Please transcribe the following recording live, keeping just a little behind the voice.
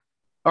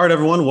All right,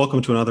 everyone,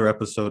 welcome to another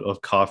episode of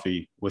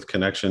Coffee with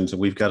Connections. And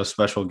we've got a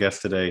special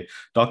guest today,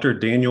 Dr.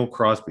 Daniel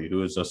Crosby,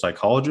 who is a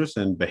psychologist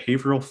and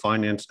behavioral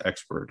finance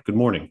expert. Good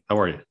morning. How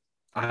are you?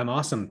 I'm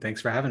awesome. Thanks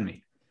for having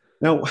me.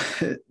 Now,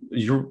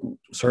 you're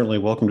certainly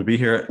welcome to be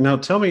here. Now,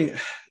 tell me,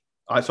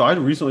 I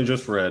recently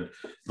just read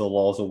The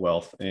Laws of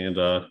Wealth and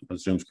a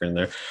Zoom screen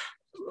there.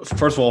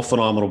 First of all,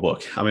 phenomenal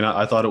book. I mean,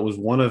 I thought it was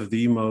one of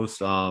the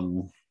most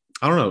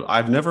I don't know.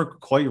 I've never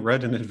quite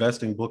read an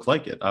investing book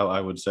like it. I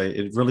would say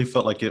it really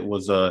felt like it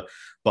was a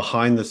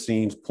behind the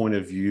scenes point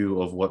of view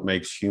of what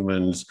makes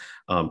humans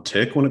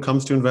tick when it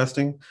comes to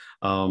investing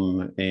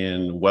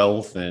and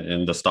wealth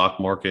and the stock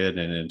market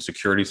and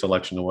security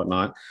selection and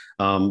whatnot.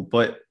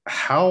 But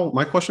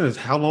my question is,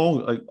 how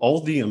long, like, all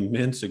the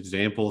immense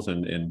examples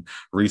and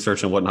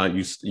research and whatnot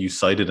you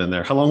cited in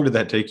there, how long did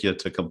that take you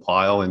to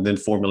compile and then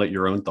formulate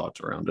your own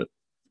thoughts around it?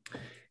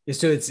 Yeah,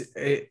 so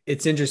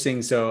it's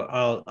interesting. So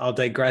I'll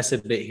digress a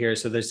bit here.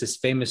 So there's this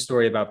famous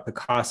story about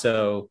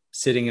Picasso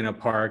sitting in a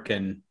park,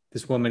 and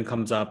this woman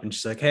comes up and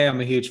she's like, "Hey,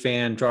 I'm a huge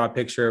fan. Draw a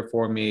picture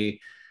for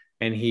me."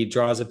 And he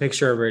draws a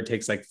picture of her. It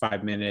takes like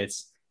 5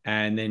 minutes.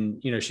 And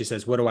then, she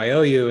says, "What do I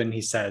owe you?" And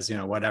he says,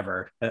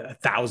 whatever,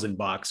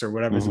 $1,000 or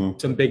whatever, Mm-hmm.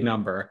 some big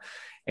number.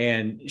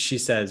 And she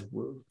says,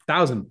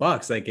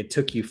 $1,000, like it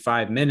took you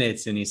 5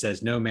 minutes. And he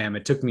says, "No, ma'am,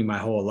 it took me my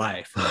whole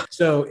life."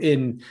 So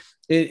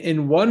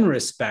in one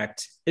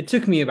respect, it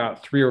took me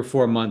about 3 or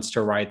 4 months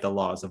to write The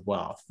Laws of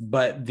Wealth,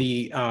 but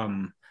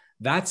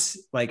that's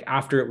like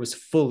after it was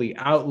fully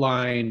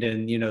outlined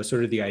and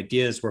sort of the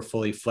ideas were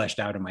fully fleshed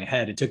out in my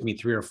head. It took me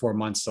 3 or 4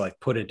 months to like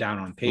put it down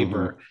on Mm-hmm.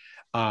 paper.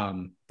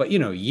 But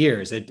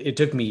years. It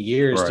took me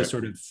years to Right.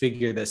 sort of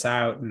figure this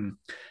out. And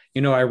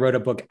I wrote a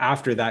book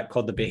after that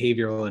called The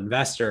Behavioral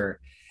Investor,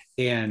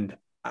 and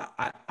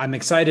I'm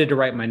excited to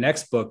write my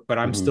next book, but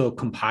I'm Mm-hmm. still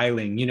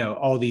compiling,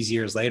 all these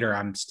years later,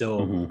 I'm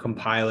still Mm-hmm.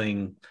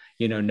 compiling,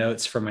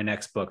 notes for my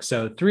next book.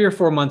 So 3 or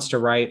 4 months to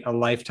write, a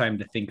lifetime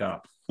to think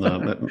up. No,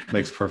 that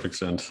makes perfect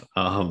sense.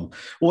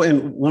 Well,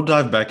 and we'll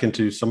dive back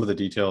into some of the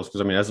details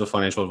because, I mean, as a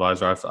financial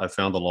advisor, I've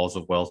found The Laws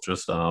of Wealth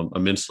just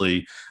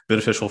immensely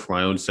beneficial for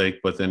my own sake.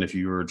 But then if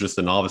you were just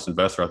a novice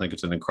investor, I think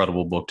it's an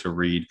incredible book to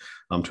read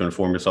to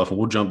inform yourself. And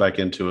we'll jump back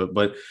into it.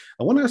 But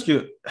I want to ask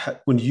you,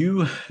 when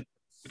you,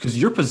 because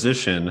your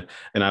position,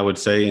 and I would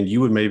say, and you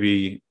would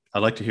maybe, I'd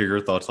like to hear your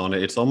thoughts on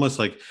it. It's almost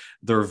like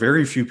there are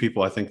very few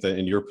people, I think, that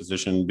in your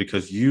position,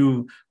 because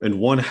you, in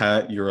one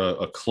hat, you're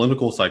a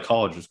clinical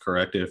psychologist,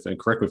 correct? And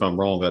correct me if I'm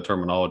wrong with that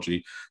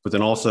terminology, but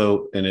then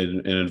also an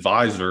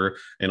advisor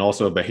and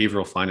also a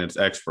behavioral finance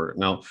expert.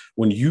 Now,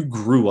 when you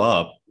grew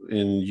up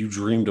and you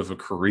dreamed of a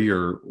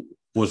career,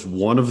 was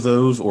one of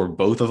those or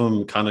both of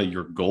them kind of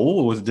your goal?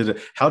 Or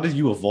how did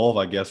you evolve,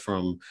 I guess,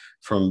 from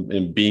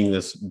in being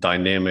this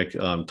dynamic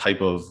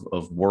type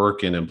of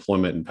work and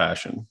employment and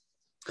passion?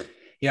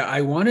 Yeah,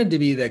 I wanted to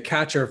be the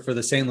catcher for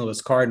the St.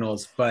 Louis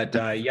Cardinals, but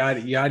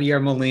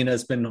Yadier Molina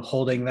has been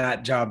holding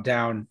that job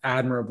down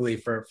admirably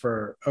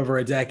for over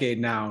a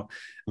decade now,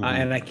 Mhm.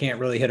 and I can't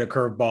really hit a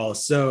curveball.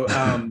 So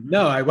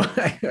no, I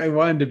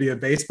wanted to be a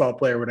baseball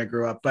player when I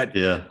grew up, but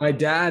Yeah. my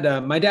dad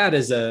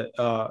is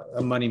a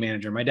money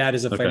manager. My dad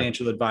is a Okay.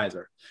 financial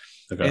advisor,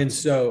 Okay. and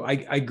so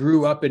I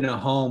grew up in a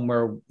home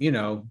where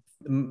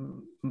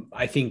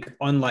I think,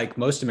 unlike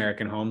most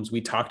American homes,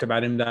 we talked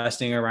about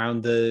investing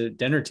around the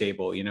dinner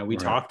table. We Right.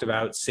 talked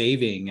about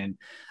saving, and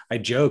I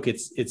joke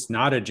it's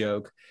not a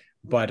joke,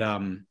 but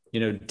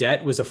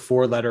debt was a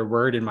four-letter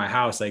word in my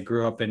house. I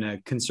grew up in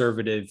a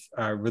conservative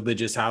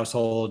religious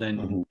household, and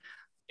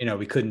Mhm.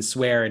 we couldn't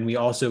swear, and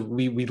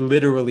we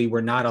literally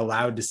were not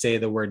allowed to say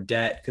the word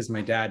debt because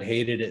my dad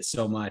hated it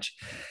so much,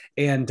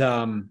 and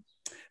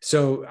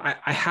so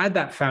I had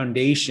that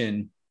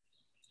foundation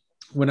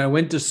when I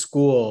went to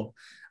school.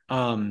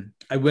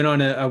 I went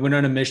on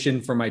a mission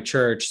for my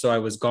church. So I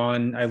was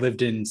gone. I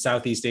lived in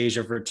Southeast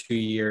Asia for 2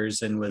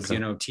 years and was,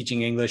 Okay.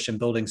 teaching English and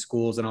building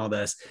schools and all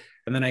this.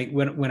 And then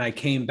when I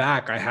came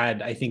back, I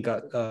had, I think,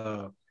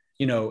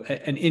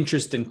 an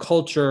interest in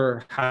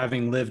culture.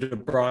 Having lived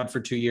abroad for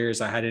 2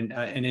 years, I had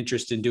an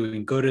interest in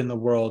doing good in the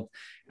world.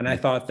 And I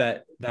thought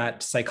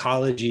that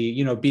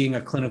psychology, being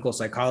a clinical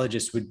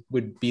psychologist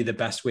would be the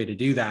best way to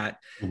do that.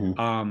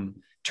 Mhm.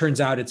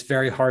 Turns out it's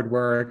very hard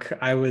work.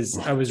 I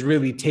was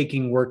really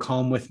taking work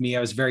home with me.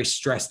 I was very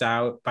stressed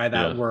out by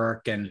that Yeah.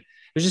 work, and it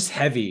was just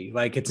heavy.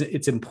 Like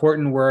it's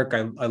important work.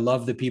 I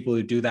love the people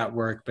who do that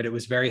work, but it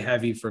was very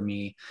heavy for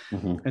me.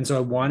 Mhm. And so I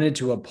wanted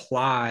to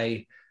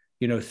apply,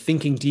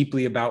 thinking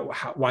deeply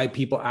about why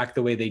people act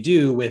the way they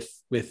do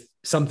with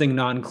something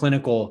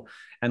non-clinical.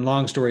 And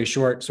long story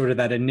short, sort of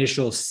that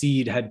initial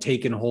seed had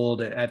taken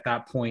hold at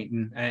that point,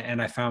 and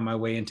I found my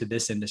way into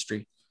this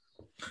industry.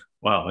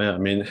 Wow. Yeah. I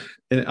mean,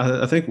 and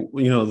I think,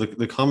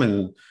 the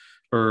common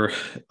or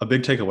a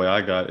big takeaway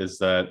I got is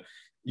that,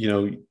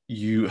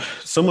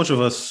 so much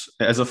of us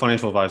as a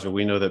financial advisor,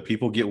 we know that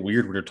people get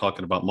weird when you're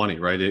talking about money,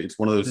 right? It's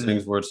one of those Mm.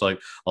 things where it's like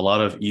a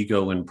lot of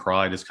ego and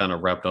pride is kind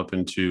of wrapped up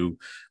into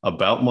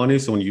about money.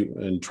 So when you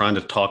and trying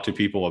to talk to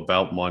people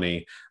about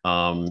money,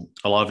 A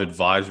lot of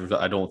advisors,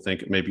 I don't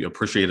think maybe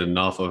appreciate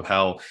enough of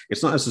how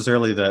it's not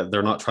necessarily that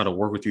they're not trying to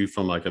work with you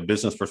from like a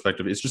business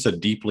perspective. It's just a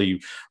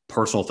deeply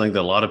personal thing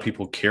that a lot of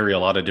people carry a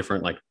lot of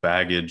different like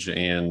baggage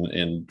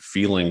and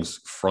feelings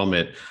from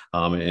it,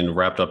 and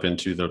wrapped up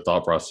into their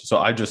thought process. So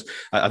I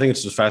think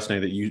it's just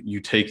fascinating that you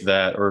take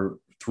that, or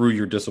through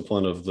your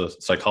discipline of the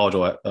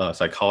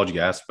psychology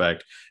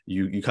aspect,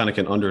 you kind of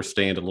can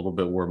understand a little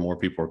bit where more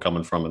people are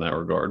coming from in that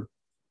regard.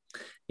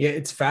 Yeah,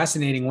 it's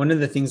fascinating. One of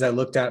the things I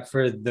looked at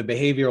for the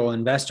behavioral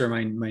investor,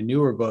 my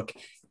newer book,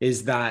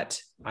 is that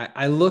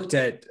I looked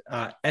at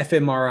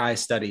fMRI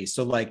studies,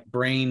 so like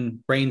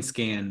brain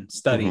scan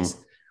studies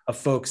of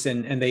folks,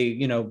 and they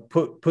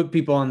put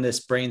people on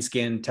this brain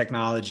scan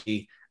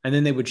technology, and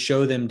then they would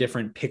show them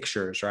different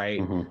pictures,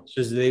 right?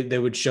 So they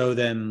would show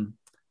them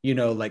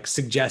like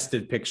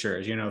suggestive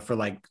pictures, for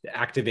like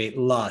activate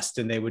lust.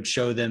 And they would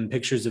show them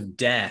pictures of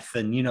death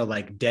and,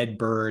 like dead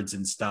birds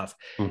and stuff.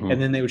 And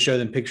then they would show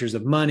them pictures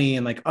of money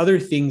and like other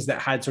things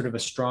that had sort of a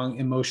strong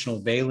emotional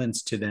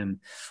valence to them.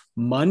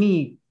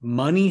 Money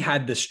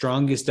had the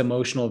strongest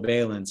emotional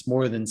valence,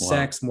 more than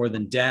sex, more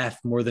than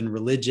death, more than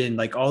religion,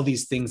 like all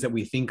these things that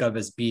we think of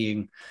as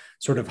being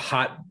sort of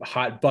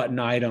hot button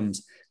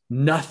items.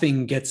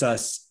 Nothing gets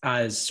us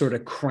as sort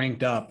of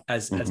cranked up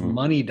as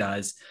money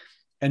does.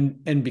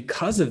 And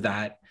because of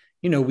that,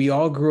 we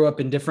all grew up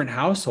in different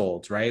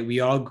households, right?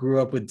 We all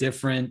grew up with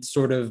different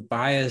sort of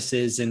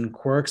biases and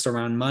quirks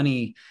around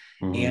money.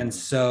 And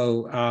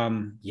so,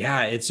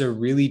 it's a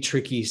really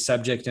tricky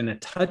subject and a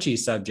touchy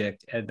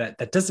subject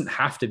that doesn't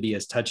have to be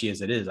as touchy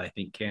as it is, I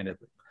think,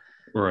 candidly.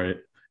 Right.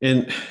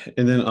 And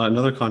then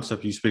another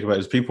concept you speak about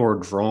is people are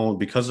drawn,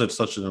 because it's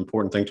such an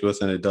important thing to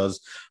us, and it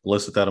does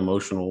elicit that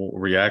emotional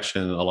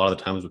reaction. A lot of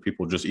the times when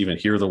people just even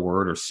hear the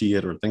word or see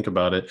it or think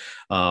about it,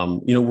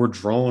 we're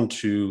drawn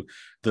to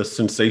the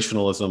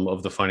sensationalism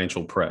of the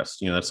financial press.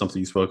 That's something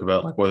you spoke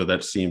about, like whether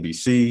that's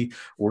CNBC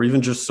or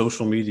even just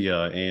social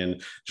media,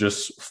 and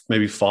just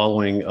maybe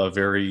following a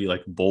very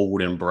like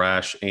bold and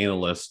brash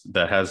analyst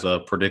that has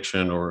a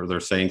prediction, or they're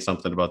saying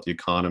something about the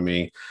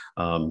economy.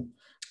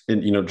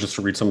 And just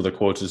to read some of the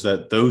quotes, is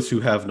that those who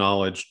have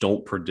knowledge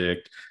don't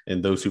predict,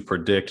 and those who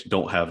predict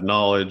don't have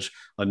knowledge.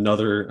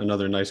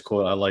 Another nice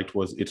quote I liked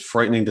was, "It's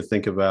frightening to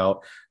think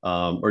about,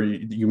 or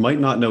you might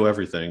not know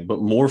everything, but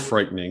more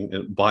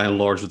frightening, by and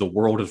large, the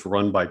world is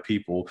run by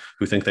people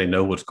who think they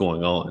know what's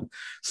going on."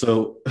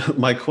 So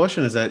my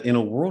question is that in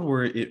a world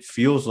where it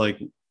feels like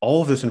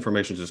all of this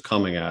information is just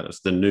coming at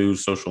us, the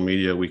news, social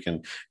media, we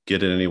can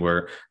get it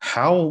anywhere.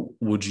 How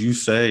would you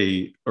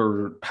say,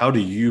 or how do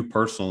you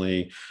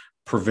personally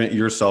prevent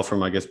yourself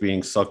from, I guess,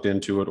 being sucked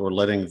into it, or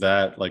letting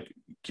that like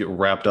get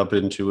wrapped up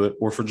into it?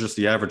 Or for just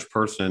the average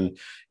person,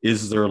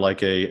 is there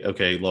like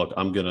okay, look,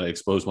 I'm going to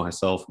expose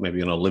myself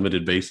maybe on a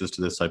limited basis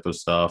to this type of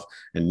stuff,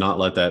 and not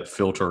let that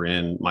filter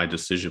in my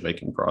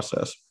decision-making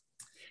process?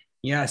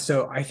 Yeah,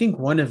 so I think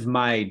one of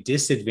my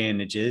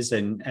disadvantages,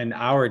 and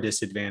our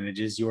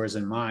disadvantages, yours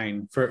and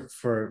mine,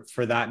 for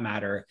that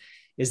matter,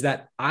 is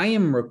that I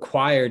am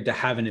required to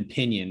have an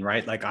opinion,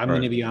 right? Like I'm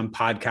going to be on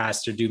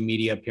podcasts or do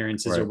media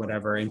appearances or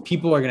whatever, and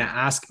people are going to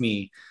ask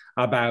me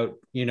about,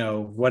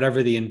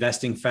 whatever the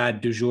investing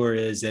fad du jour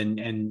is,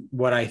 and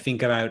what I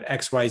think about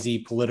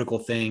XYZ political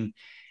thing.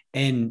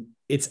 And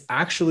it's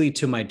actually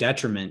to my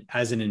detriment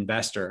as an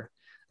investor.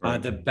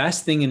 The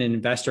best thing an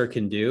investor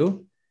can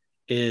do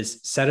is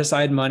set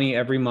aside money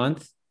every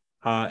month,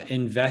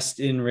 invest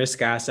in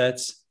risk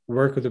assets,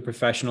 work with a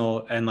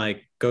professional, and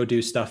like go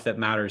do stuff that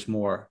matters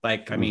more.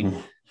 Like, I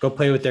mean, go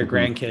play with their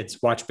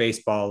grandkids, watch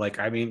baseball. Like,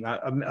 I mean,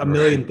 a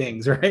million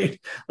things, right?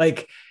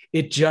 Like,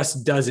 it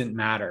just doesn't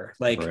matter.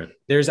 Like,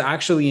 there's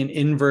actually an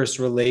inverse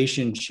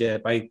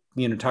relationship. I,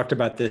 talked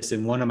about this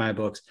in one of my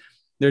books.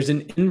 There's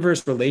an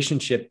inverse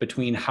relationship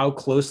between how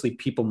closely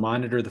people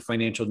monitor the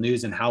financial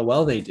news and how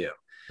well they do.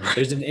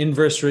 There's an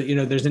inverse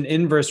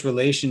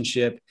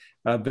relationship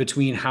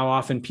between how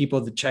often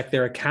people check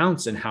their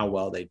accounts and how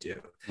well they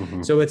do.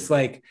 So it's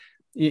like,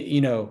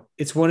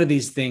 it's one of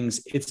these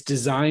things. It's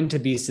designed to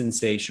be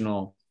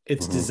sensational.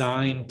 It's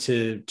designed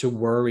to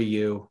worry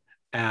you,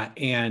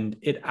 and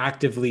it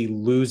actively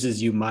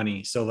loses you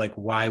money. So like,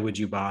 why would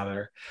you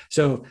bother?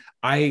 So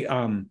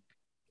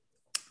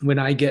when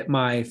I get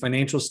my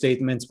financial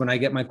statements, when I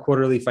get my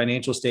quarterly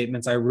financial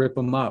statements, I rip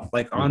them up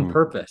like on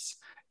purpose.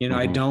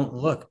 I don't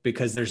look,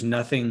 because there's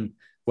nothing,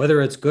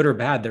 whether it's good or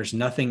bad, there's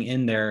nothing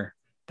in there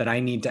that I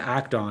need to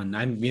act on.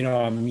 I'm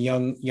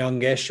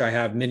youngish. I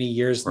have many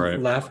years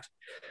left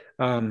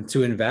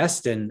to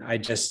invest, and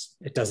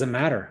it doesn't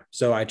matter.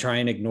 So I try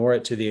and ignore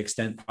it to the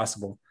extent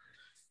possible.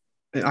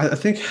 I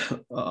think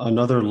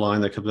another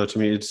line that comes up to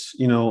me, it's,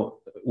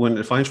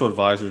 when financial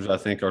advisors, I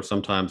think, are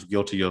sometimes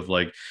guilty of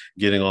like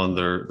getting on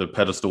the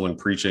pedestal and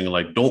preaching,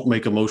 like, don't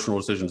make emotional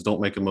decisions,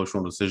 don't make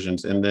emotional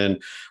decisions. And then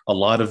a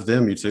lot of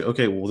them, you'd say,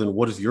 okay, well, then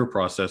what is your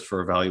process for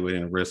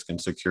evaluating risk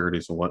and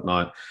securities and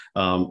whatnot?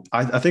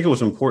 I think it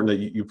was important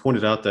that you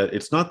pointed out that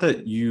it's not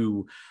that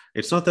you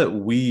it's not that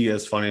we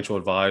as financial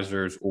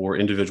advisors or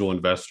individual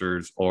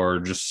investors are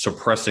just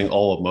suppressing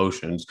all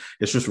emotions.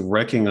 It's just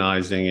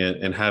recognizing it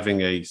and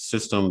having a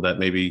system that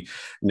maybe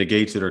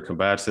negates it or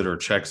combats it or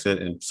checks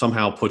it and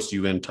somehow puts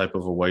you in type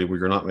of a way where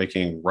you're not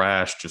making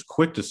rash, just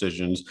quick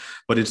decisions.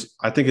 But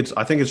I think it's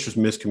just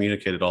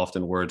miscommunicated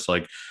often, where it's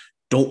like,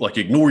 don't like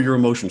ignore your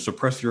emotions,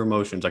 suppress your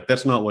emotions. Like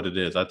that's not what it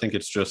is. I think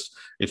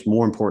it's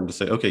more important to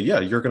say, okay, yeah,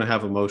 you're going to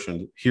have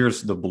emotions.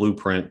 Here's the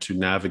blueprint to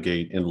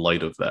navigate in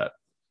light of that.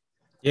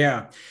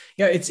 Yeah.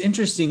 Yeah. It's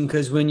interesting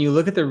because when you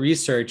look at the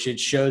research, it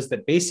shows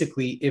that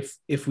basically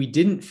if we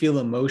didn't feel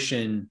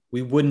emotion,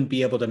 we wouldn't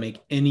be able to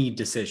make any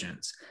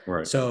decisions.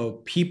 Right.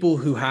 So people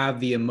who have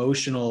the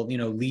emotional,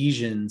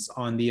 lesions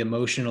on the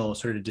emotional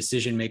sort of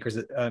decision makers,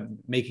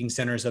 making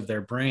centers of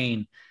their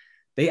brain,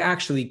 they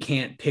actually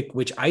can't pick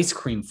which ice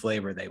cream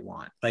flavor they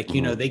want. Like,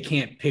 they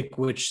can't pick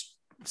which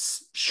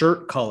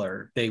shirt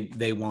color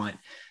they want,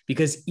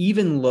 because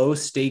even low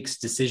stakes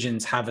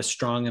decisions have a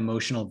strong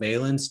emotional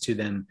valence to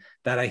them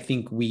that I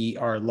think we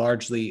are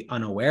largely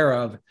unaware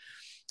of.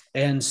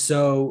 And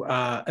so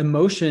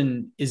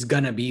emotion is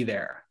going to be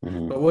there.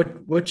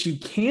 But what you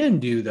can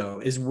do,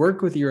 though, is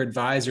work with your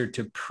advisor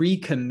to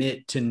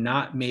pre-commit to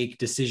not make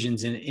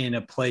decisions in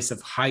a place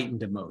of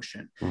heightened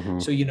emotion.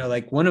 So,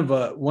 like one of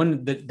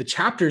the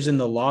chapters in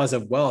the laws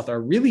of wealth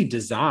are really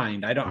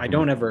designed. I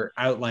don't ever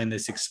outline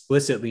this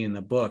explicitly in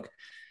the book,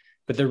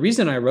 but the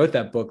reason I wrote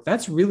that book,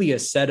 that's really a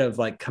set of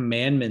like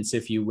commandments,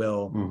 if you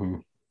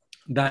will,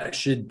 that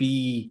should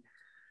be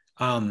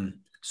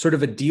sort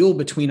of a deal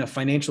between a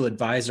financial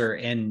advisor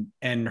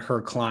and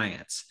her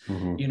clients.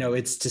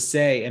 It's to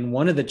say, and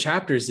one of the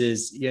chapters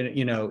is,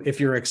 if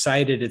you're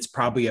excited, it's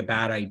probably a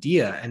bad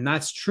idea. And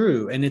that's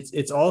true. And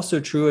it's also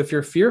true if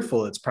you're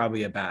fearful, it's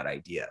probably a bad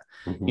idea.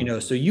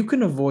 So you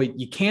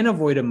can't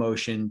avoid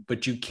emotion,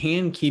 but you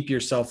can keep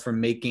yourself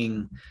from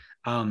making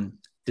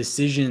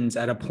decisions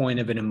at a point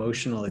of an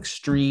emotional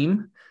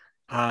extreme.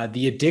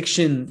 The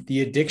addiction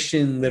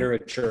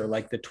literature,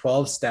 like the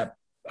 12-step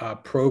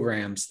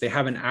programs, they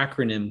have an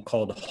acronym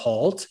called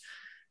HALT.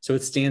 So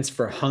it stands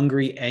for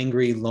hungry,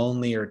 angry,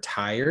 lonely, or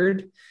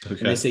tired. Okay.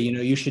 And they say,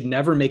 you should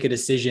never make a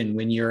decision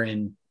when you're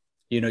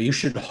you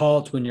should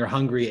halt when you're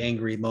hungry,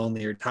 angry,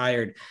 lonely, or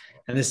tired.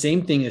 And the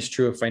same thing is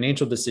true of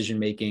financial decision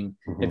making.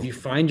 If you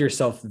find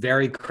yourself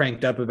very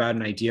cranked up about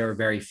an idea or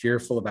very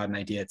fearful about an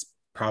idea, it's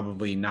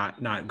probably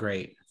not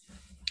great.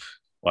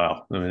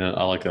 Wow. I mean,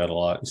 I like that a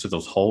lot. So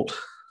those HALT,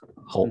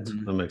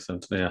 that makes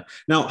sense. Yeah.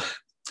 Now,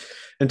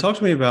 and talk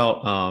to me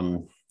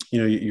about,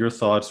 your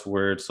thoughts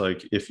where it's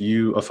like, if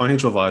you, a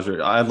financial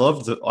advisor, I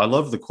love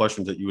the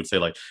questions that you would say,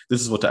 like,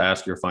 this is what to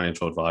ask your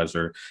financial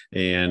advisor.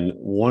 And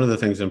one of the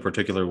things in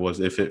particular was,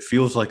 if it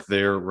feels like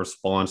their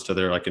response to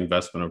their like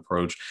investment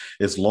approach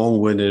is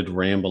long-winded,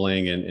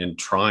 rambling, and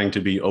trying to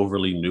be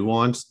overly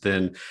nuanced,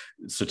 then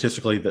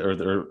statistically, or I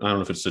don't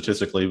know if it's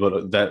statistically,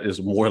 but that is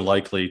more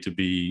likely to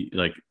be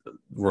like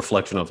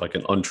reflection of like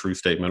an untrue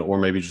statement, or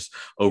maybe just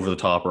over the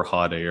top or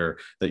hot air,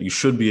 that you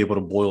should be able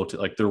to boil to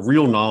like the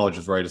real knowledge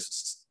is right.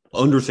 It's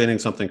understanding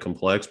something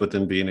complex, but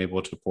then being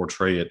able to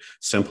portray it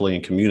simply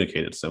and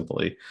communicate it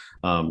simply.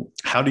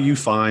 How do you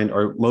find,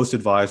 or most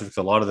advisors, because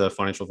a lot of the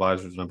financial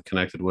advisors that I'm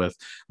connected with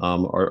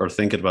are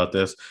thinking about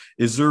this,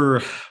 is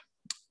there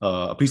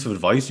a piece of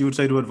advice you would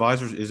say to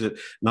advisors? Is it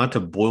not to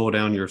boil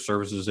down your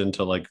services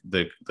into like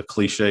the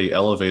cliche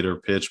elevator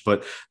pitch,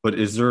 but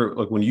is there,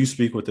 like, when you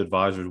speak with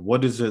advisors,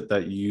 what is it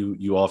that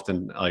you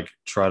often like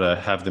try to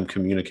have them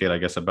communicate, I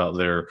guess, about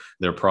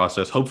their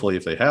process, hopefully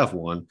if they have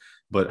one,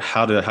 but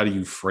how do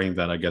you frame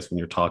that, I guess, when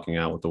you're talking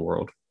out with the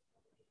world?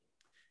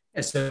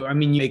 Yeah, so I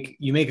mean,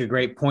 you make a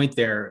great point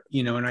there,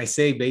 and I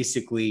say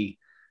basically,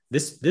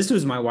 this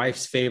was my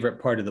wife's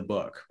favorite part of the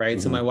book, right?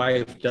 So my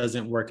wife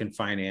doesn't work in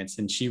finance,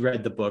 and she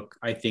read the book,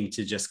 I think,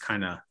 to just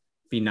kind of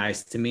be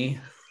nice to me.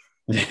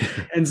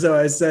 And so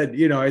I said,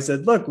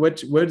 look,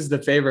 what is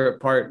the favorite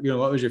part?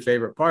 What was your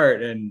favorite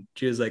part? And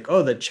she was like,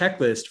 oh, the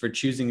checklist for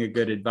choosing a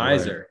good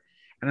advisor. Right.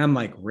 And I'm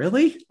like,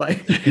 really?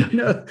 Like,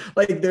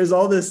 like there's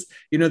all this,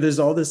 there's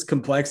all this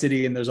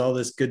complexity and there's all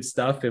this good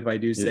stuff, if I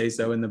do say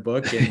so, in the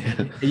book.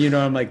 And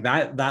I'm like,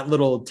 that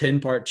little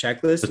 10-part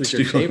checklist was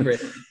your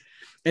favorite.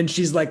 And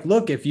she's like,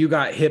 look, if you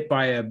got hit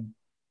by a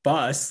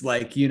bus,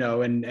 like,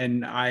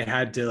 and I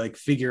had to like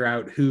figure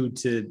out who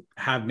to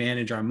have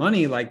manage our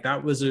money, like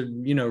that was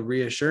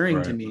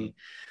reassuring to me.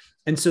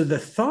 And so the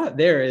thought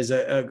there is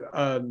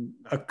a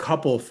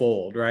couple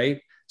fold,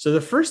 right? So the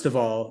first of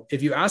all,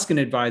 if you ask an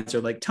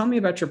advisor, like, tell me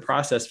about your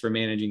process for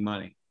managing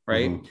money,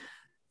 right?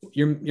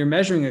 You're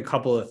measuring a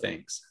couple of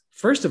things.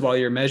 First of all,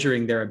 you're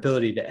measuring their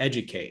ability to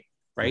educate,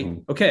 right?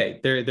 Okay,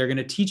 they're going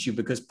to teach you,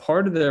 because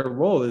part of their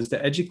role is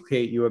to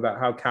educate you about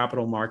how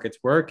capital markets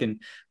work and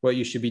what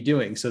you should be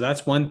doing. So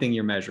that's one thing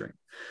you're measuring.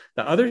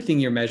 The other thing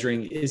you're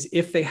measuring is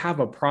if they have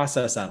a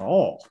process at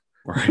all,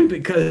 right?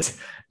 because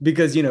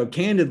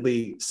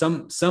candidly,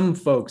 some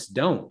folks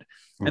don't.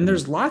 And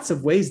there's lots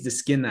of ways to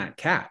skin that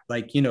cat.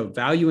 Like,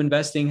 value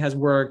investing has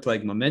worked,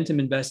 like momentum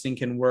investing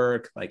can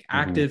work, like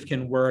active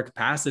can work,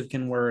 passive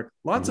can work,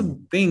 lots of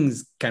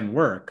things can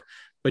work.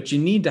 but you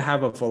need to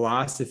have a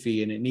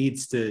philosophy, and it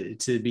needs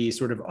to be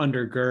sort of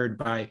undergird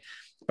by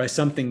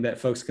something that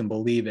folks can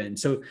believe in.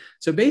 So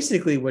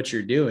basically what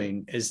you're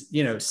doing is,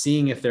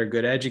 seeing if they're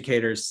good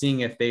educators,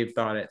 seeing if they've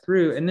thought it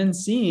through, and then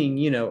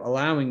seeing,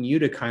 allowing you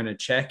to kind of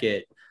check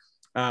it.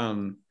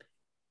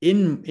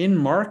 In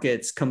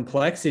markets,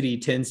 complexity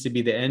tends to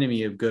be the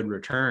enemy of good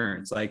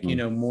returns. Like,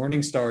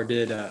 Morningstar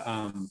did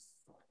a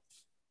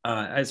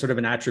sort of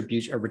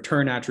a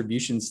return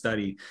attribution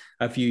study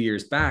a few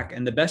years back.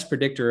 And the best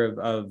predictor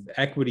of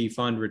equity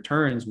fund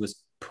returns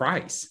was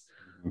price.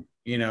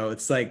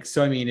 It's like,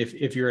 so, I mean,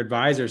 if your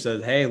advisor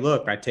says, hey,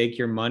 look, I take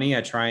your money,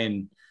 I try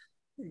and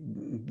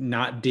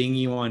not ding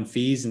you on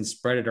fees and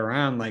spread it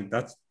around, like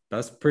that's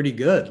pretty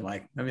good.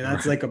 Like, I mean,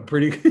 that's like a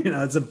pretty,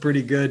 that's a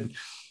pretty good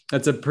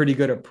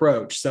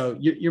approach. So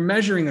you're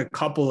measuring a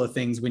couple of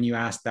things when you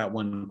ask that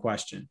one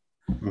question.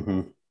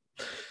 Mm-hmm.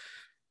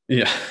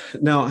 Yeah.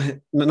 Now,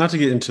 not to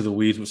get into the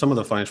weeds, but some of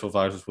the financial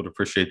advisors would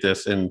appreciate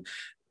this. And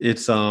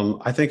it's,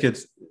 I think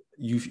it's,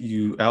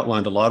 you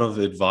outlined a lot of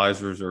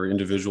advisors or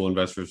individual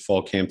investors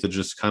fall camp to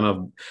just kind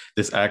of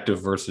this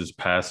active versus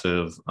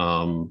passive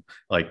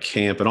like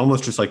camp, and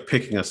almost just like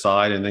picking a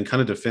side and then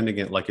kind of defending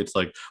it like it's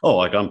like, oh,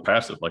 like I'm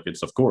passive, like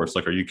it's, of course,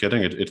 like, are you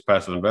kidding? It's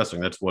passive investing.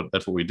 That's what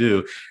we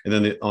do. And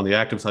then on the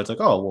active side, it's like,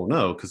 oh, well,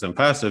 no, because I'm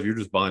passive, you're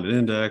just buying an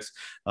index.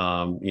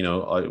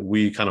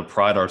 We kind of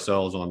pride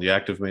ourselves on the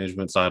active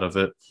management side of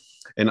it.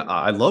 And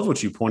I love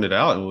what you pointed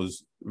out. It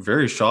was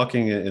very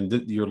shocking in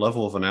your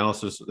level of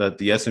analysis that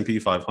the S&P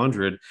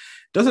 500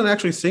 doesn't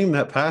actually seem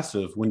that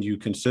passive when you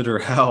consider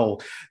how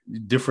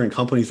different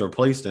companies are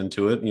placed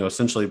into it,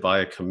 essentially by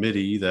a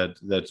committee that's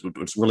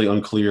it's really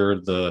unclear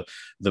the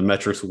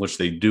metrics in which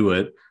they do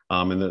it.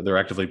 And they're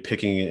actively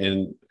picking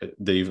in.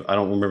 I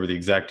don't remember the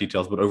exact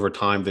details, but over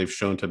time they've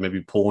shown to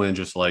maybe pull in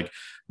just like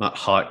not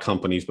hot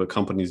companies, but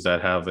companies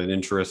that have an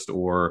interest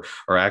or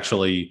are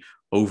actually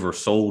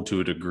oversold to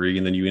a degree,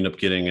 and then you end up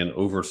getting an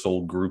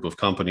oversold group of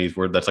companies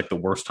where that's like the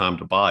worst time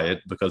to buy it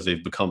because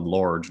they've become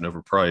large and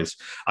overpriced.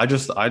 I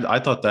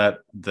thought that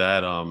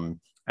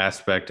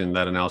aspect and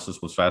that analysis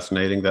was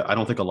fascinating, that I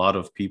don't think a lot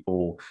of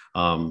people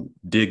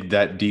dig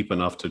that deep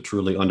enough to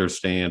truly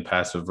understand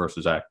passive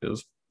versus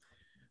active.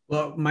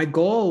 Well, my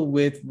goal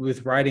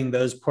with writing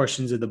those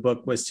portions of the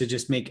book was to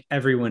just make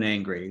everyone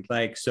angry.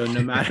 Like, so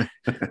no matter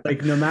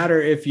no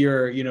matter if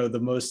you're, the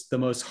most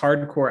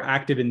hardcore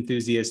active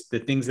enthusiast, the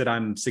things that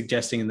I'm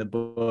suggesting in the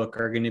book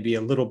are going to be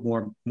a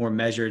little more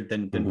measured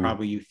than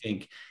probably you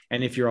think.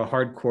 And if you're a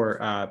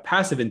hardcore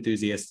passive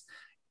enthusiast,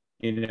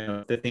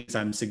 the things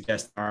I'm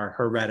suggesting are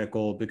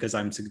heretical because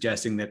I'm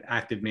suggesting that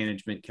active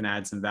management can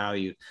add some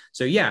value.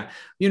 So yeah,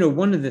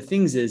 one of the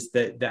things is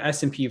that the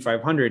S&P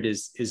 500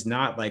 is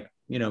not like,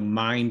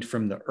 mined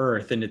from the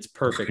earth in its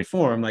perfect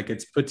form. Like,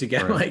 it's put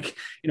together, right. Like,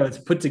 it's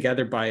put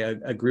together by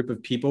a group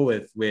of people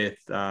with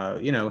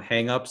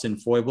hangups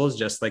and foibles,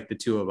 just like the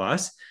two of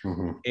us.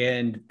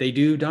 And they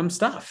do dumb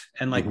stuff.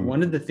 And like,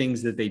 one of the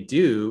things that they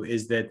do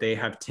is that they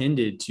have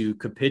tended to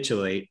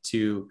capitulate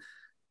to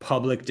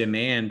public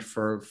demand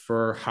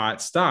for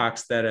hot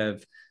stocks that are,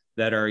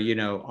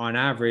 on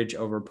average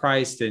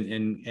overpriced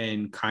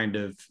and kind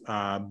of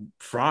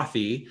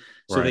frothy.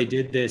 So right. They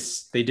did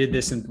this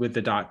with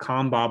the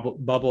 .com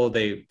bubble.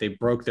 They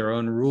broke their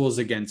own rules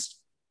against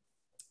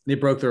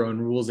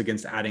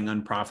adding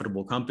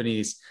unprofitable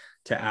companies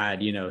to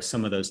add,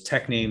 some of those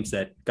tech names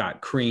that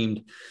got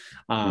creamed.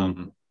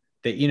 I'm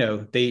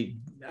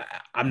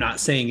not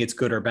saying it's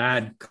good or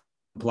bad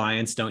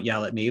compliance, don't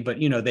yell at me, but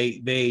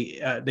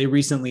they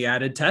recently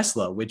added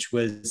Tesla, which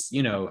was,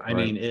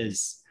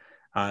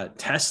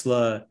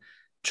 Tesla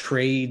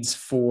trades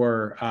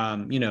for,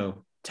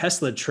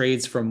 Tesla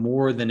trades for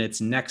more than its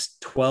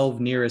next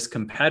 12 nearest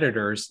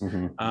competitors,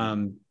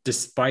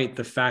 despite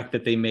the fact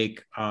that they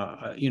make,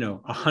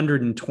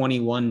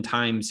 121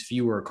 times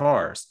fewer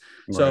cars.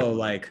 Right. So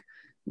like,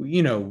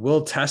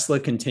 will Tesla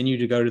continue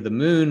to go to the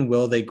moon?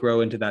 Will they grow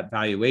into that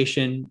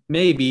valuation?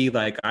 Maybe,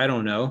 like, I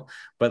don't know,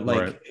 but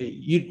like right.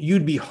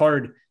 You'd be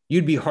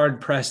hard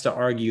pressed to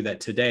argue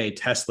that today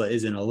Tesla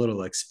isn't a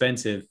little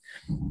expensive,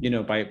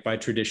 by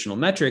traditional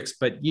metrics,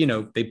 but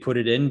they put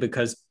it in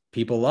because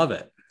people love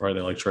it. Right.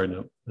 They like trading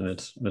it, and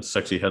it's a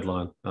sexy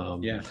headline.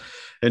 Yeah.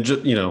 And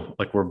just,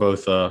 like, we're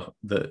both the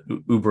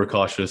uber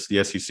cautious,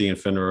 the SEC and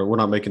FINRA. We're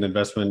not making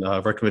investment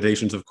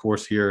recommendations, of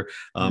course, here.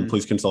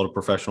 Please consult a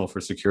professional for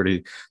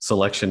security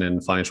selection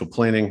and financial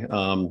planning.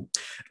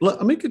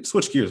 Let me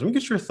switch gears. Let me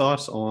get your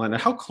thoughts on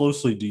how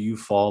closely do you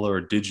follow,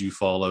 or did you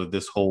follow,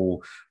 this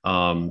whole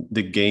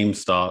the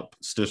GameStop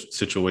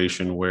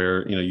situation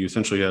where, you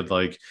essentially had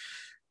like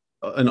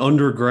an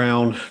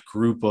underground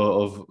group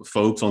of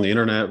folks on the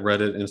internet,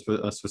 Reddit and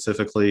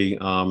specifically,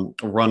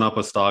 run up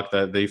a stock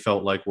that they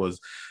felt like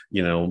was,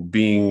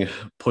 being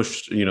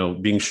pushed,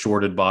 being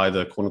shorted by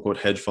the quote unquote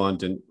hedge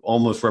fund, and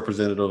almost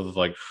representative of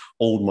like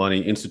old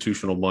money,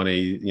 institutional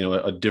money,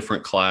 a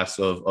different class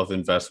of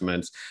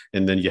investments.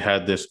 And then you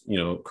had this,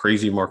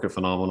 crazy market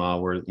phenomena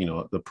where,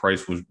 the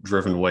price was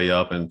driven way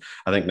up. And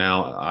I think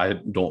now I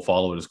don't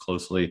follow it as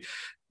closely.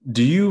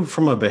 Do you,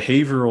 from a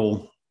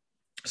behavioral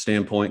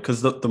standpoint,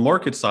 because the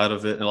market side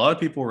of it, and a lot of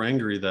people were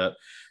angry that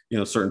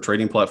certain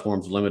trading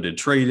platforms limited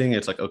trading.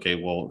 It's like, okay,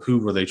 well, who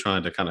were they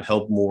trying to kind of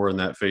help more in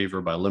that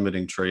favor by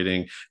limiting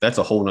trading? That's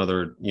a whole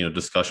nother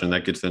discussion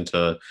that gets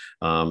into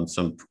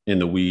some in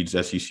the weeds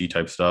SEC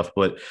type stuff.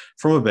 But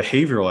from a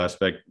behavioral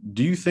aspect,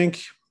 do you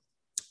think,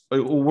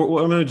 I'm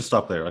going to just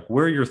stop there. Like,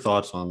 where are your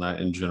thoughts on that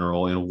in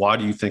general, and why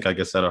do you think, I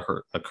guess, that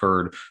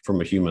occurred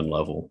from a human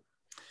level?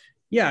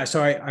 Yeah,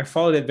 so I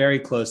followed it very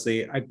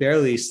closely. I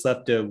barely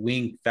slept a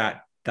wink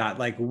that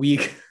like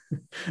week,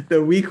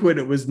 the week when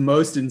it was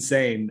most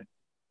insane.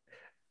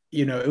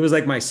 It was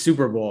like my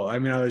Super Bowl. I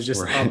mean, I was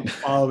just Right. up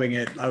following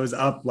it. I was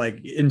up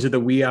like into the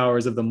wee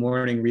hours of the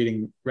morning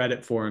reading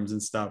Reddit forums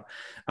and stuff.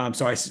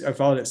 So I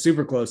followed it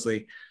super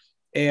closely.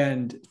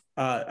 And,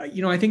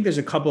 I think there's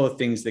a couple of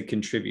things that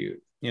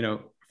contribute.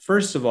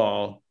 First of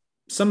all,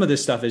 some of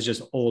this stuff is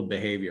just old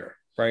behavior,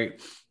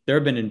 right? There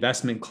have been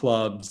investment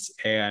clubs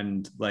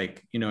and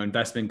like,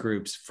 investment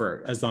groups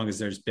for as long as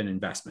there's been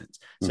investments.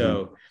 Mm-hmm.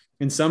 So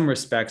in some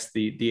respects,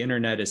 the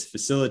internet is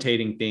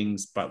facilitating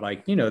things, but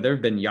like, there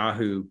have been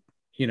Yahoo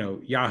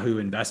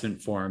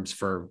investment forums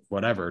for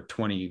whatever,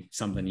 20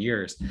 something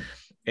years.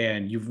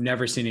 And you've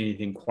never seen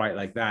anything quite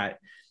like that.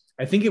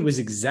 I think it was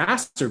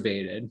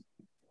exacerbated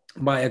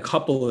by a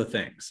couple of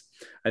things.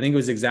 I think it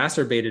was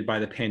exacerbated by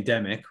the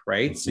pandemic,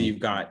 right? Mm-hmm. So you've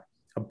got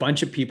a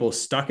bunch of people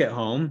stuck at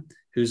home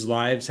whose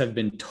lives have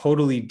been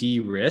totally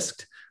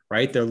de-risked,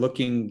 right? They're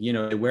looking,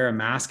 they wear a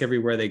mask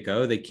everywhere they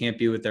go. They can't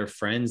be with their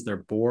friends. They're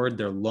bored.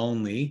 They're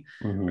lonely,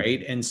 mm-hmm.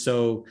 right? And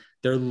so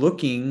they're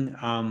looking,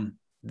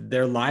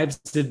 their lives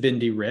have been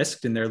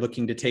de-risked and they're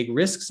looking to take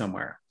risks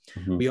somewhere.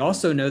 Mm-hmm. We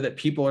also know that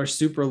people are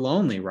super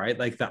lonely, right?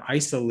 Like the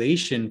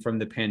isolation from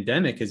the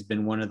pandemic has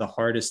been one of the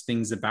hardest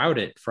things about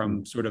it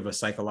from sort of a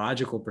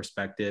psychological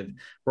perspective.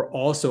 We're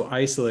also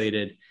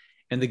isolated.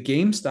 And the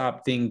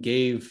GameStop thing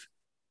gave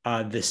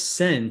the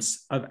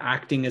sense of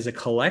acting as a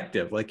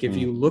collective. Like if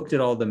you looked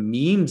at all the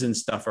memes and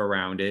stuff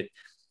around it,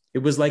 it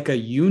was like a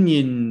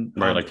union,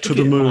 right? Like to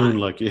the moon,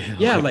 line.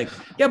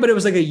 But it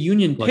was like a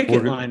union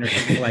picket line or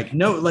something. Like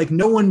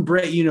no one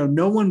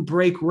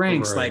break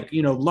ranks, right.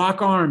 Like,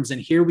 lock arms and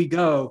here we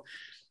go.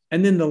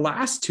 And then the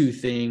last two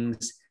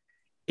things,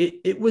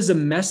 it was a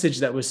message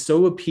that was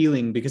so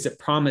appealing because it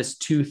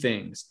promised two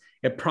things.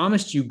 It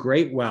promised you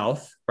great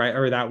wealth, right?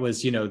 Or that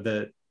was,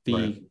 the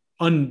right.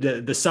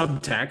 The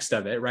subtext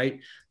of it, right?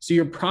 So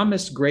you're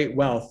promised great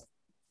wealth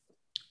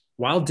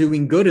while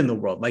doing good in the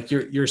world. Like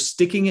you're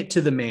sticking it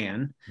to the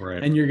man,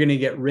 right. And you're going to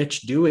get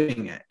rich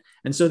doing it.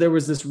 And so there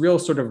was this real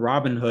sort of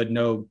Robin Hood,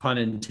 no pun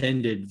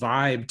intended,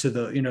 vibe to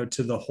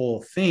the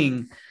whole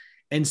thing.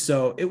 And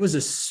so it was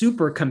a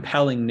super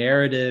compelling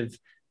narrative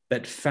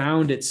that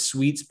found its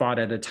sweet spot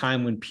at a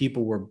time when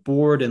people were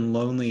bored and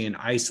lonely and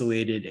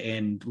isolated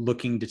and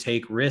looking to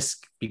take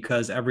risk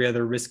because every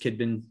other risk had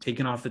been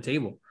taken off the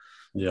table.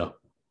 Yeah.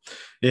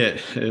 Yeah,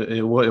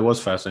 it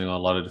was fascinating on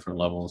a lot of different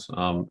levels.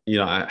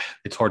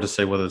 It's hard to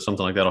say whether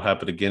something like that will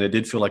happen again. It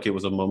did feel like it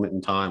was a moment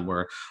in time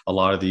where a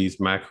lot of these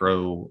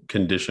macro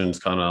conditions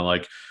kind of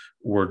like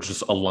were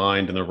just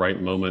aligned in the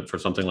right moment for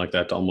something like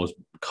that to almost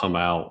come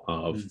out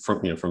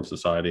from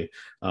society.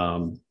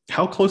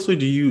 How closely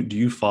do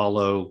you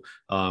follow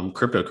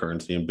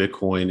cryptocurrency and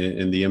Bitcoin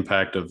and the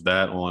impact of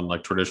that on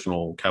like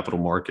traditional capital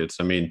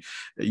markets? I mean,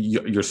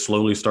 you're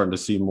slowly starting to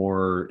see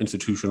more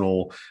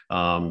institutional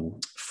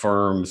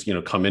firms,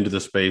 come into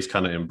the space,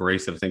 kind of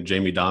embrace it. I think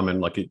Jamie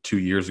Dimon, like 2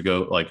 years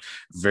ago, like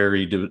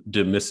very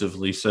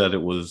dismissively said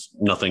it was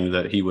nothing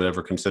that he would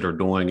ever consider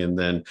doing. And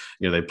then,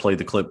 they played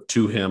the clip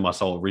to him. I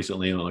saw it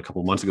recently, a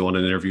couple of months ago in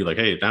an interview, like,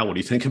 hey, now what do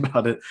you think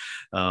about it?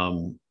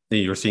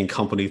 You're seeing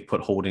companies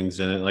put holdings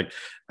in it. Like,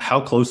 how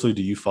closely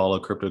do you follow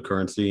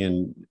cryptocurrency?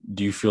 And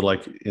do you feel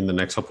like in the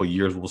next couple of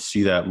years, we'll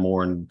see that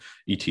more in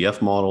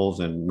ETF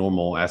models and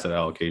normal asset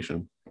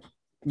allocation?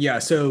 Yeah.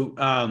 So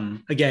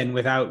again,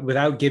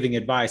 without giving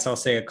advice, I'll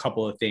say a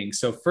couple of things.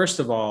 So first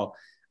of all,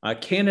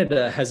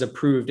 Canada has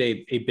approved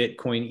a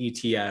Bitcoin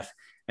ETF,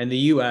 and the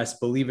US,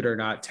 believe it or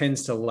not,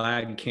 tends to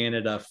lag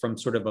Canada from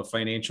sort of a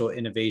financial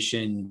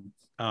innovation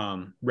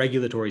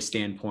regulatory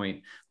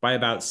standpoint by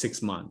about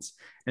 6 months.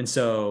 And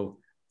so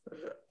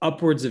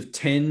upwards of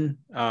 10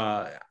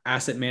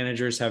 asset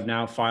managers have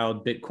now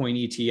filed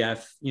Bitcoin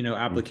ETF,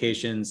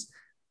 applications.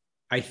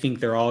 I think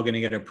they're all going to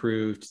get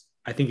approved.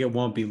 I think it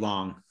won't be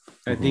long.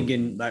 I think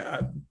in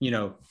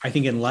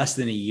less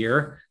than a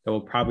year, there will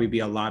probably be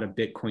a lot of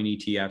Bitcoin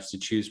ETFs to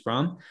choose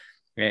from.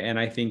 And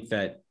I think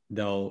that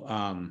they'll,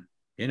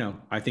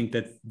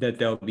 that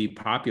they'll be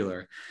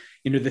popular.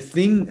 The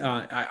thing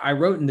I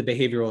wrote in the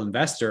Behavioral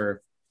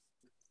Investor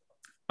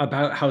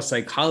about how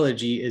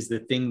psychology is the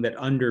thing that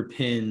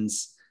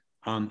underpins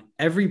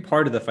every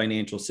part of the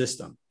financial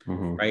system,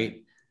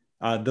 right?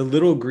 The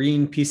little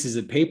green pieces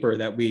of paper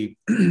that we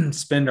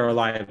spend our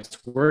lives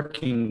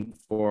working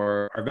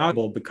for are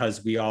valuable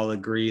because we all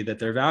agree that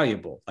they're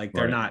valuable. Like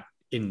they're not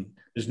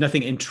there's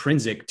nothing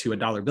intrinsic to a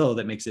dollar bill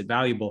that makes it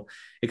valuable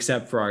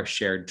except for our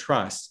shared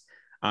trust.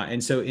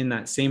 And so in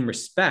that same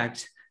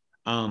respect,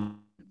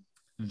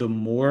 the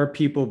more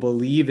people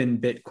believe in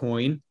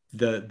Bitcoin,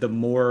 the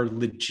more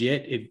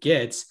legit it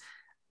gets,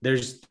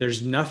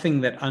 there's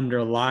nothing that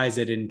underlies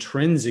it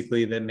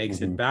intrinsically that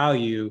makes it Mm-hmm.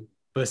 value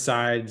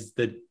besides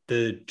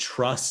the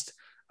trust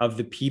of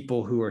the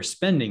people who are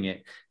spending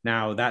it.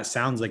 Now that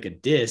sounds like a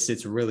diss.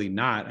 It's really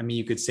not. I mean,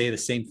 you could say the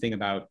same thing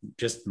about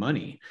just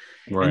money.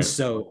 And Right.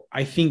 so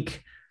I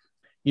think,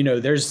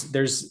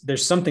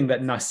 there's something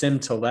that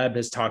Nassim Taleb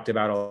has talked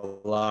about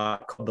a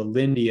lot called the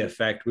Lindy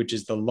effect, which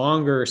is the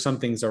longer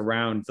something's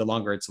around, the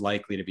longer it's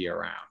likely to be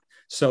around.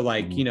 So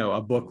like, Mm-hmm.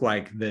 a book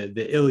like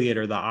the Iliad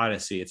or the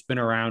Odyssey, it's been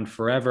around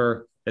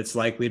forever. It's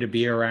likely to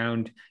be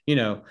around,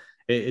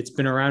 it's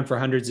been around for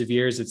hundreds of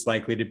years. It's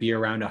likely to be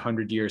around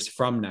 100 years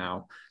from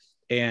now.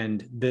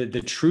 And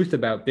the truth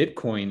about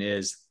Bitcoin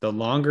is the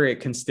longer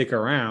it can stick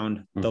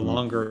around, the Mm-hmm.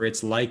 longer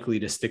it's likely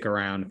to stick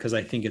around, because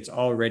I think it's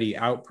already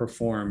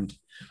outperformed.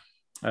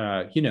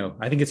 I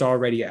think it's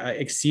already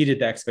exceeded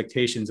the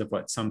expectations of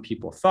what some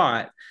people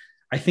thought.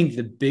 I think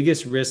the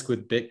biggest risk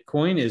with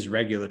Bitcoin is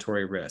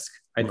regulatory risk.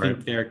 Right.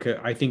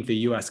 I think the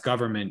U.S.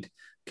 government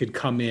could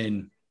come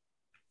in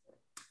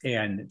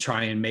and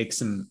try and make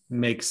some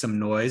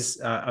noise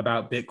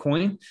about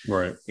Bitcoin.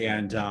 Right.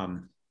 And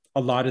a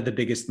lot of the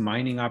biggest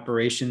mining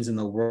operations in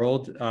the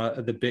world,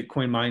 the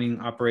Bitcoin mining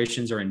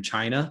operations, are in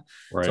China.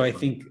 So Right.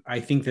 I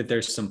think that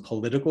there's some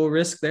political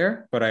risk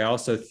there, but I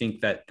also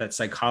think that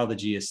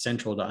psychology is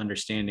central to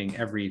understanding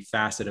every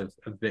facet of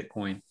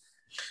Bitcoin.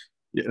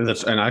 Yeah,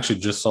 and I actually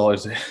just saw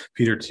is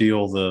Peter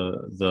Thiel,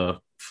 the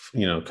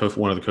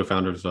one of the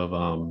co-founders of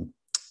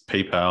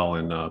PayPal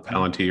and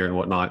Palantir and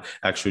whatnot,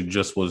 actually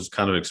just was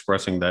kind of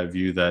expressing that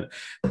view that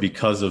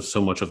because of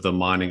so much of the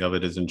mining of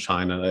it is in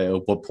China,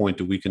 at what point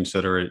do we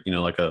consider it,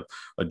 like a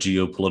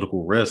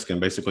geopolitical risk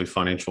and basically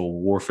financial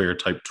warfare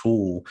type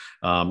tool?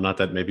 Not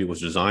that maybe it was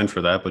designed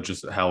for that, but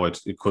just how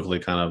it's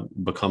equivalently kind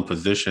of become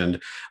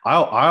positioned.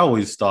 I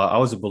always thought, I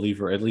was a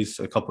believer, at least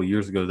a couple of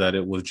years ago, that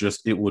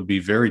it would be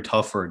very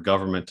tough for a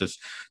government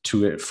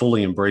to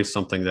fully embrace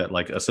something that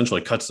like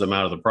essentially cuts them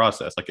out of the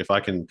process. Like if I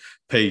can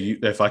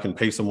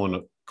pay someone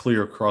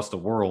clear across the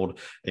world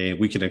and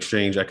we can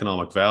exchange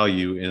economic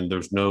value and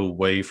there's no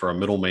way for a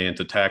middleman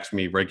to tax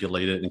me,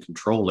 regulate it, and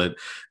control it.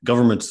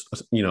 Governments,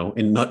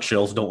 in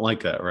nutshells, don't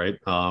like that, right?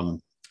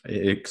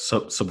 It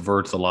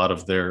subverts a lot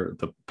of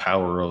the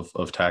power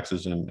of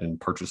taxes and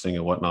purchasing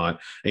and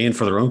whatnot, and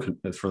for their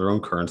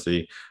own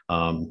currency.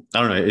 I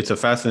don't know. It's a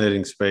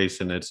fascinating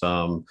space, and it's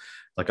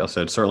like I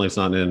said, certainly it's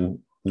not in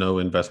no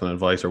investment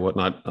advice or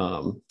whatnot,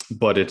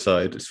 but it's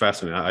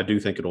fascinating. I do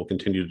think it'll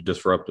continue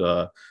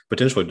to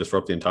potentially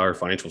disrupt the entire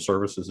financial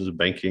services,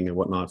 banking and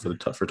whatnot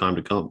for time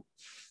to come.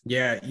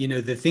 Yeah,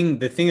 the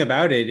thing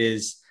about it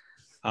is,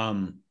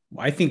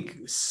 I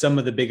think some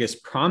of the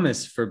biggest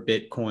promise for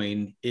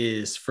Bitcoin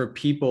is for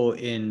people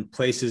in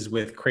places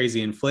with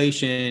crazy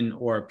inflation,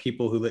 or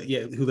people who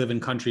live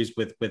in countries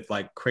with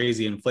like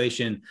crazy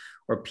inflation,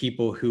 or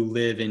people who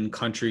live in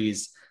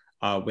countries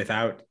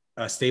without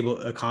stable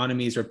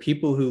economies, or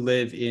people who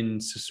live in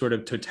sort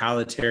of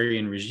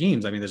totalitarian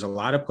regimes. I mean, there's a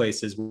lot of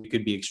places where you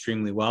could be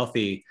extremely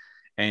wealthy,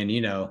 and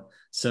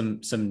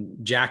some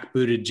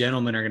jackbooted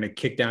gentlemen are going to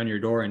kick down your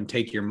door and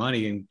take your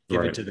money and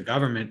give it Right. to the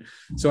government.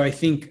 So I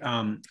think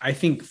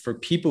for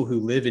people who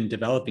live in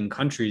developing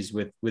countries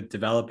with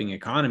developing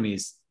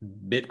economies,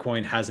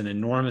 Bitcoin has an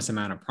enormous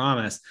amount of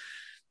promise.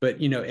 But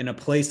in a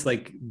place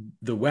like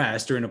the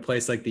West, or in a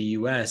place like the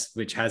US,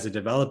 which has a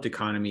developed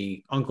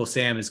economy, Uncle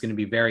Sam is going to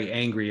be very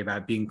angry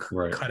about being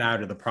Right. cut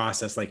out of the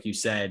process, like you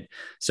said.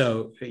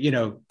 So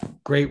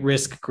great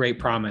risk, great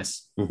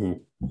promise. Mm-hmm.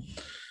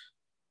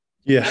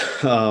 Yeah,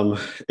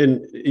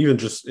 and even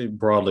just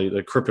broadly,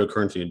 the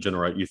cryptocurrency in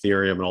general, right?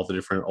 Ethereum and all the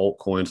different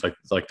altcoins,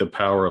 like the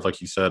power of,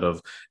 like you said,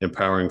 of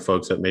empowering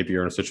folks that maybe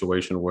are in a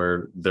situation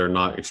where they're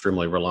not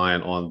extremely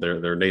reliant on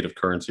their native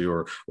currency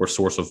or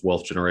source of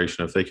wealth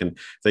generation. If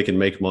they can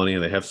make money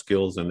and they have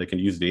skills and they can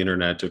use the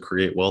internet to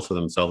create wealth for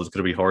themselves, it's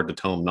going to be hard to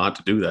tell them not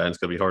to do that. It's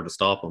going to be hard to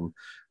stop them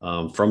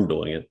from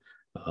doing it.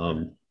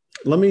 Um,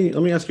 let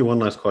me ask you one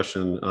last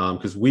question,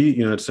 because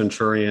at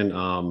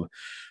Centurion.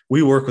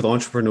 We work with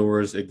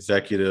entrepreneurs,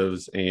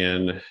 executives,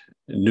 and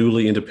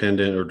newly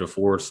independent or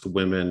divorced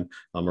women,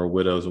 or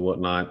widows and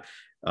whatnot.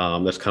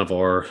 That's kind of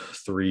our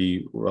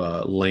three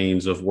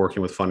lanes of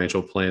working with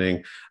financial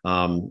planning.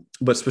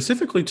 But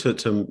specifically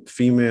to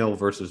female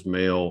versus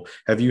male,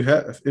 have you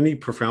had any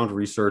profound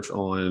research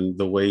on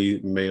the way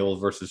male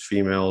versus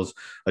females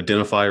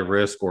identify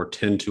risk or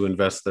tend to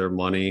invest their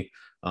money?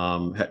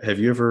 Have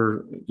you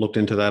ever looked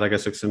into that, I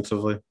guess,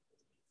 extensively?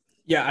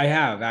 Yeah, I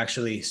have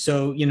actually.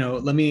 So,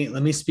 let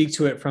me speak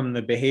to it from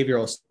the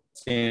behavioral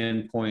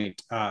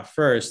standpoint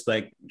first.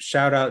 Like,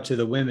 shout out to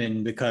the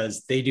women,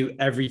 because they do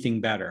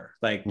everything better.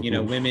 Like,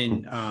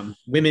 Mhm.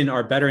 women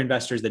are better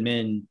investors than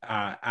men,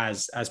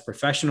 as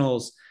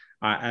professionals,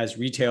 as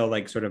retail,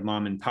 like sort of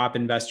mom and pop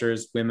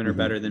investors. Women are Mhm.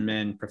 better than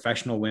men.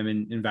 Professional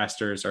women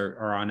investors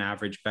are on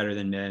average better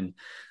than men.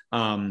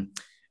 Um,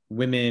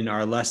 Women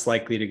are less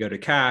likely to go to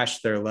cash.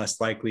 They're less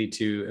likely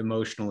to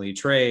emotionally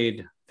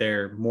trade.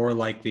 They're more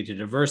likely to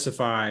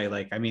diversify.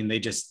 Like, I mean,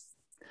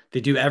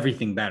 they do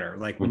everything better.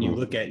 Like when you Hmm.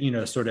 look at,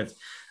 sort of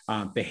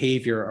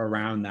behavior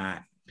around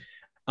that.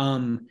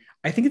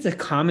 I think it's a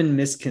common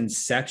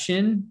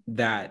misconception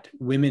that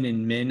women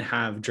and men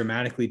have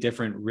dramatically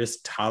different risk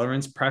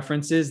tolerance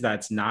preferences.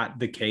 That's not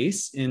the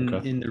case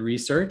Okay. in the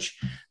research.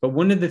 But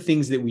one of the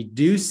things that we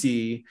do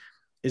see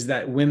is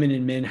that women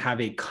and men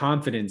have a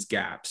confidence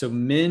gap. So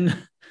men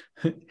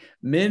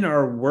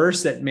are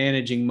worse at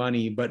managing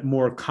money, but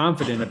more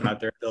confident about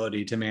their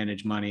ability to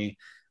manage money.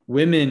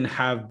 Women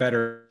have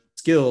better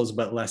skills,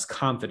 but less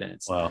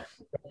confidence. Wow.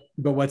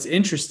 But what's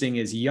interesting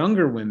is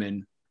younger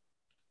women,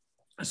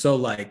 so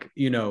like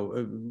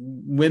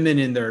women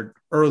in their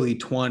early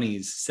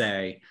 20s,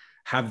 say,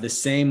 have the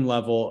same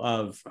level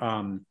of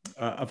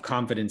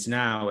confidence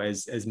now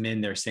as men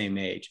their same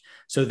age.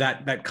 So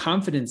that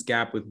confidence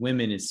gap with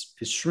women is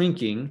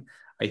shrinking,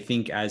 I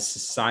think, as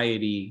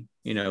society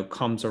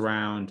comes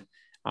around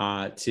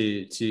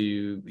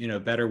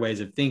to better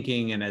ways of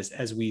thinking, and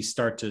as we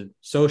start to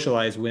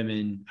socialize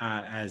women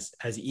as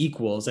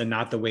equals and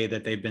not the way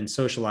that they've been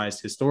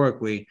socialized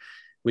historically,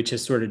 which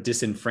has sort of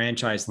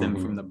disenfranchised them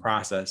Hmm. from the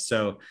process.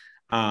 So,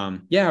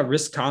 yeah,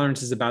 risk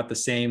tolerance is about the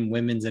same.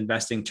 Women's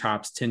investing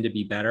chops tend to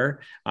be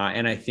better,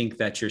 and I think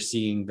that you're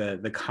seeing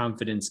the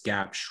confidence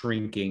gap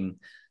shrinking.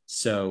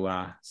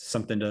 So,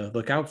 something to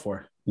look out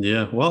for.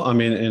 Yeah, well, I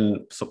mean,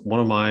 and so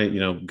one of my,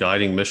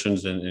 guiding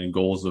missions and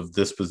goals of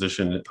this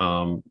position,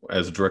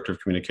 as a director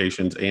of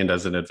communications and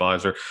as an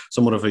advisor,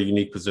 somewhat of a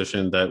unique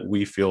position that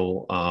we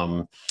feel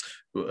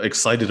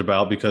excited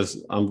about,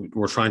 because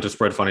we're trying to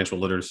spread financial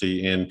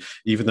literacy. And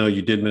even though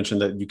you did mention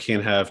that you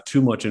can't have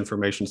too much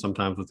information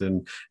sometimes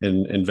within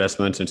in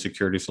investments and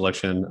security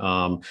selection,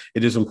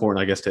 it is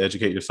important, I guess, to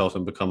educate yourself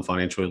and become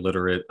financially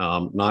literate.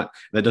 Not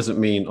that doesn't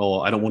mean, oh,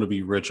 I don't want to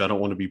be rich, I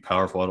don't want to be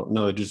powerful. I don't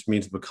know. It just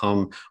means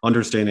become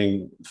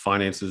understanding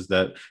finances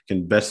that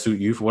can best suit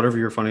you for whatever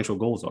your financial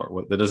goals are.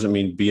 That doesn't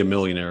mean be a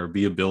millionaire or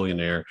be a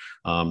billionaire.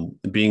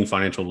 Being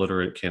financial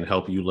literate can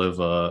help you live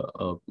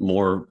a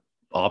more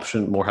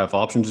have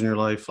options in your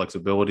life,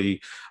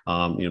 flexibility,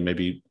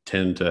 maybe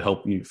tend to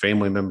help you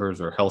family members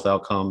or health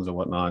outcomes and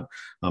whatnot.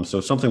 So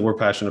something we're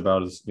passionate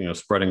about is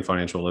spreading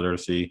financial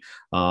literacy,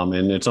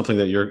 and it's something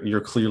that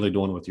you're clearly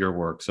doing with your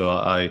work. So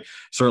I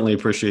certainly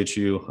appreciate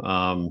you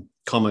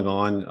coming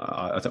on.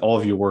 I think all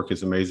of your work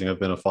is amazing. I've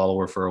been a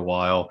follower for a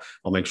while.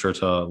 I'll make sure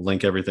to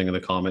link everything in the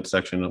comment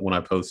section when I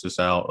post this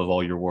out of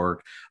all your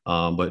work.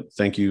 But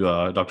thank you,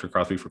 Dr.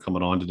 Crosby, for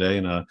coming on today,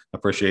 and I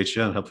appreciate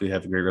you, and hopefully you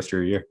have a great rest of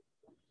your year.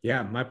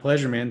 Yeah, my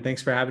pleasure, man.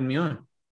 Thanks for having me on.